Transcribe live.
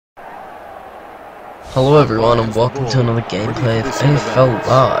Hello everyone and welcome to another gameplay of AFL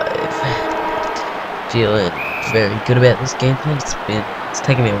Live. Feeling very good about this gameplay. It's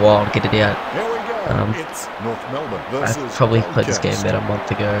taken me a while to get it out. I probably played this game about a month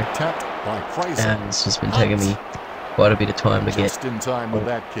ago, and it's just been taking me quite a bit of time to get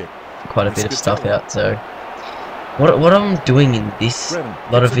quite a bit of stuff out. So what I'm doing in this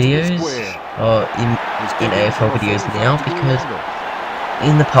lot of videos, in AFL videos now, because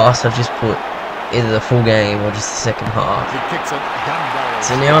in the past I've just put either the full game or just the second half.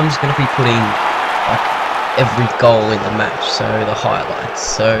 So now I'm just going to be putting like every goal in the match, so the highlights.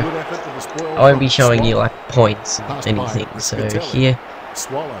 So I won't be showing you like points and anything. So here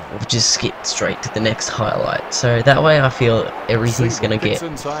we'll just skip straight to the next highlight. So that way I feel everything's going to get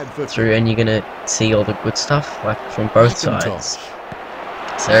through and you're going to see all the good stuff like from both sides.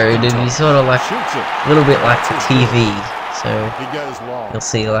 So it'll be sort of like a little bit like the TV. So you'll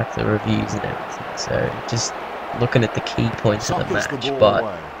see like the reviews and everything. So just looking at the key points of the match. But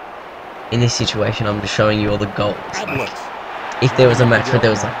in this situation, I'm just showing you all the goals. Like, if there was a match where there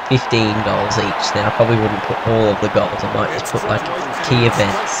was like 15 goals each, then I probably wouldn't put all of the goals. I might just put like key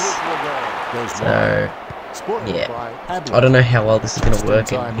events. So yeah, I don't know how well this is going to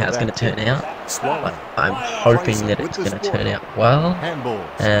work and how it's going to turn out, but I'm hoping that it's going to turn out well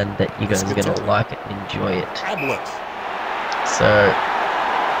and that you guys are going to like it and enjoy it. So,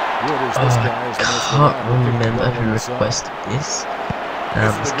 I can't remember who requested this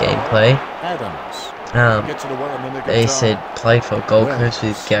gameplay. They said play for Gold Coast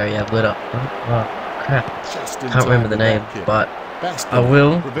with Gary Ablett. Oh crap, can't remember the name, but I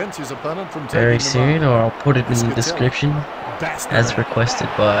will very soon, or I'll put it in the description as requested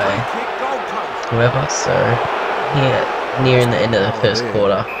by whoever. So, here, nearing the end of the first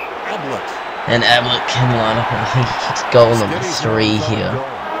quarter. And Ablett can line up, and I think he kicks goal number 3 here.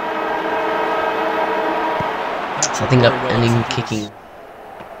 I think I'm ending kicking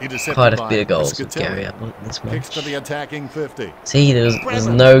quite a bit of goals with Gary Ablett in this match. See, there's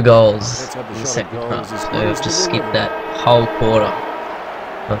no goals in the second half, so I've just skipped that whole quarter.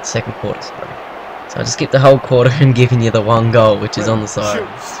 Not second quarter, sorry. So I just skipped the whole quarter and giving you the one goal, which is on the side.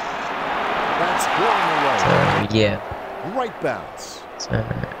 So, yeah. So,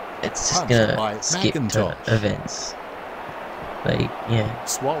 it's just gonna skip to events.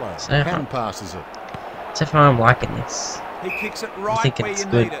 So far I'm liking this. I think it's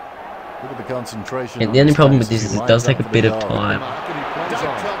good. And the only problem with this is it does take a bit of time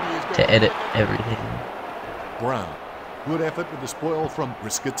to edit everything. Good effort with the spoil from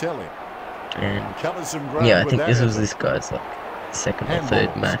Riscatelli. And yeah, I think this was this guy's like second or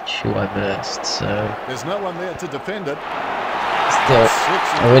third match who I versed. So there's no one there to defend it. Still,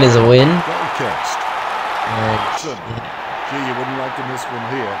 a win is a win. And, Gee, you wouldn't like to miss one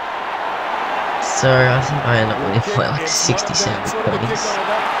here. So I think I ended up winning by like 67 points.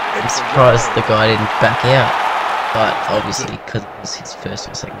 I'm surprised the guy didn't back out, but obviously because it was his first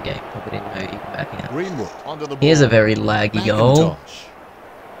or second game, probably didn't know he could back out. Here's a very laggy goal.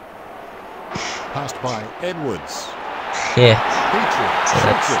 Passed by Edwards. Yeah. So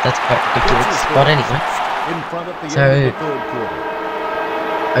that's quite ridiculous. But anyway. So,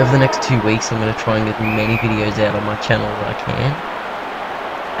 over the next 2 weeks I'm going to try and get as many videos out on my channel as I can,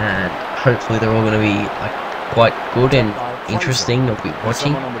 and hopefully they're all going to be like quite good and interesting to be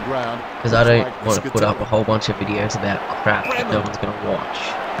watching, because I don't want to put up a whole bunch of videos about crap that no one's going to watch.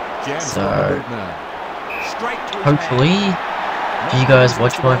 So, hopefully if you guys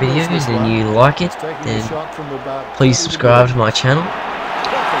watch my videos and you like it, then please subscribe to my channel.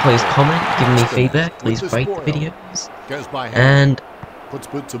 Please comment, give me feedback, please rate the videos, and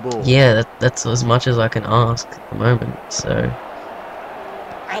yeah, that's as much as I can ask at the moment. So,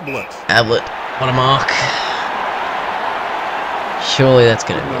 Ablett, what a mark. Surely that's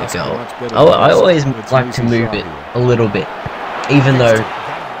going to be a goal. I always like to move it a little bit, even though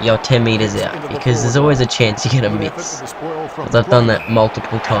you're 10 meters out, because there's always a chance you're going to miss, because I've done that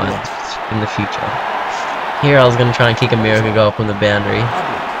multiple times in the future. Here I was going to try and kick a miracle goal from the boundary,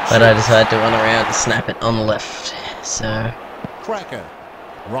 but I decided to run around and snap it on the left. So,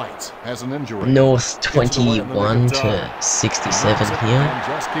 North 21 to 67 here.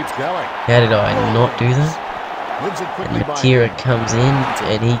 How did I not do that? And Matera comes in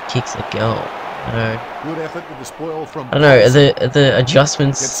and he kicks a goal. I don't know, are the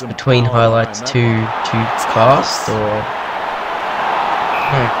adjustments between highlights too fast, or...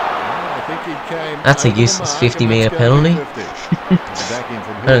 No. That's a useless 50-meter penalty.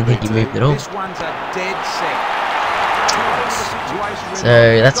 I don't think he moved at all.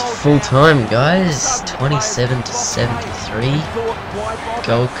 So that's full time, guys. 27-73.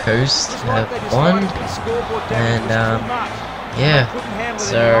 Gold Coast have won, and yeah.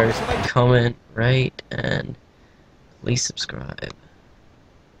 So comment, rate, and please subscribe.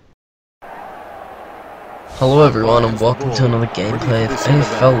 Hello everyone, and welcome to another gameplay of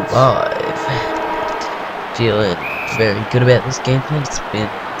AFL Live. Feeling very good about this gameplay.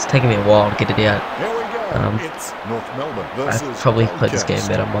 It's taken me a while to get it out. I probably played this game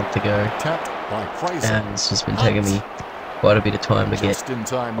about a month ago, and it's just been taking me quite a bit of time to get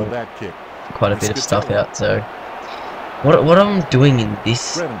quite a bit of stuff out. So what I'm doing in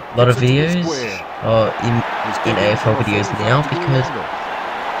this lot of videos, in AFL videos now, because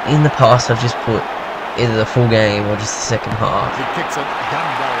in the past I've just put either the full game or just the second half.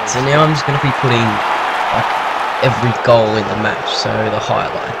 So now I'm just going to be putting like every goal in the match, so the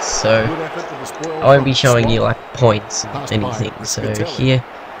highlights. So I won't be showing you like points and anything. So here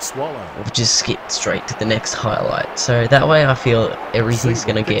we'll just skip straight to the next highlight. So that way I feel everything's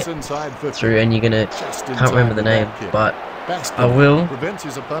going to get through, and you're going to, can't remember the name, but I will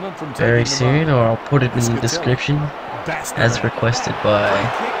very soon, or I'll put it in the description as requested by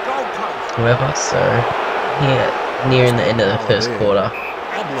whoever. So here, nearing the end of the first quarter,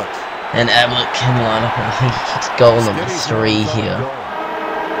 and Ablett can line up, and I think he kicks goal number 3 here.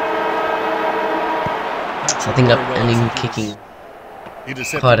 So I think I'm ending kicking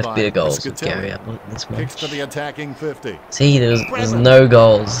quite a bit of goals with Gary Ablett in this match. See, there's no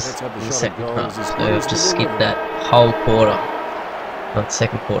goals in the second half, so I've just skipped that whole quarter. Not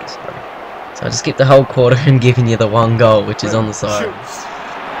second quarter, sorry. So I just skipped the whole quarter and giving you the one goal, which is on the side.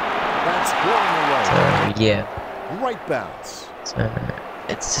 So yeah. So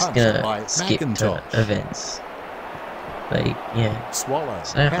it's just gonna skip to events. But yeah. So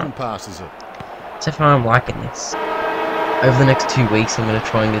far I'm liking this. Over the next 2 weeks I'm gonna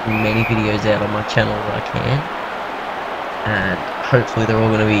try and get as many videos out on my channel that I can. And hopefully they're all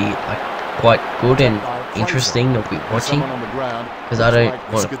gonna be like quite good and interesting to be watching, because I don't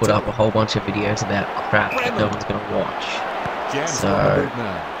want to put up a whole bunch of videos about crap that no one's gonna watch. So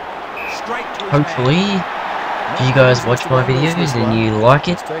hopefully, if you guys watch my videos and you like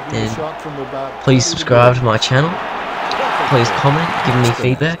it, then please subscribe to my channel, please comment, give me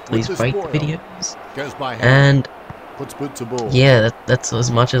feedback, please rate the videos, and yeah, that's as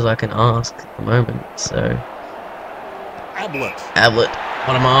much as I can ask at the moment. So Ablett,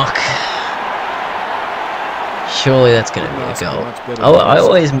 what a mark. Surely that's going to be a goal. I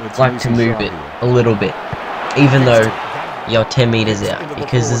always like to move it a little bit, even though you're 10 meters out,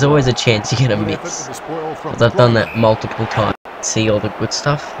 because there's always a chance you're going to miss. Because I've done that multiple times. See all the good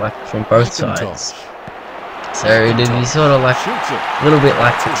stuff, like from both sides. So it'd be sort of like a little bit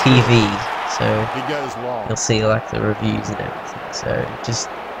like the TV. So you'll see like the reviews and everything. So just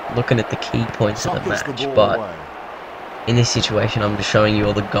looking at the key points of the match. But in this situation, I'm just showing you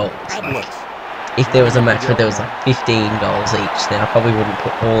all the goals. Like, if there was a match where there was like 15 goals each, then I probably wouldn't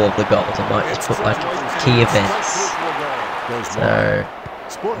put all of the goals. I might just put like key events. So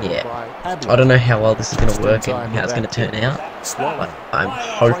yeah, I don't know how well this is going to work and how it's going to turn out, but I'm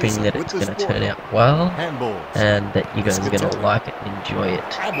hoping that it's going to turn out well, and that you guys are going to like it and enjoy it.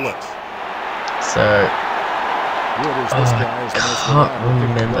 So I can't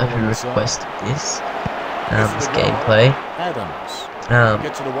remember who requested this gameplay.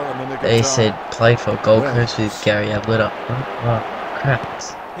 They said play for Gold Coast with Gary Ablett up. Oh crap!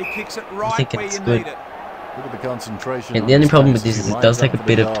 I think it's good. And the only problem with this is it does take a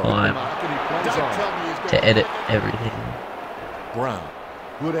bit of time to edit everything.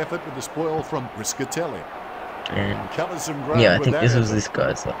 And yeah, I think this was this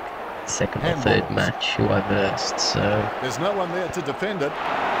guy's like second or third match who I versed. So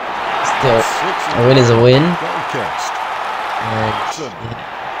still, a win is a win. And,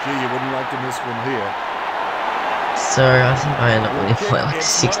 Gee, you wouldn't like to miss one here. So I think I ended up winning by like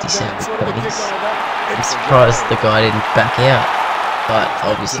 67 points. I'm surprised the guy didn't back out, but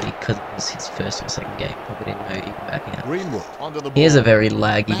obviously because it was his first or second game, probably didn't know he could back out. Here's a very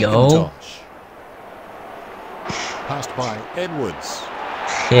laggy goal. Passed by Edwards.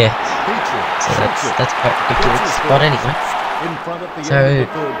 Yeah, so that's quite ridiculous. But anyway, so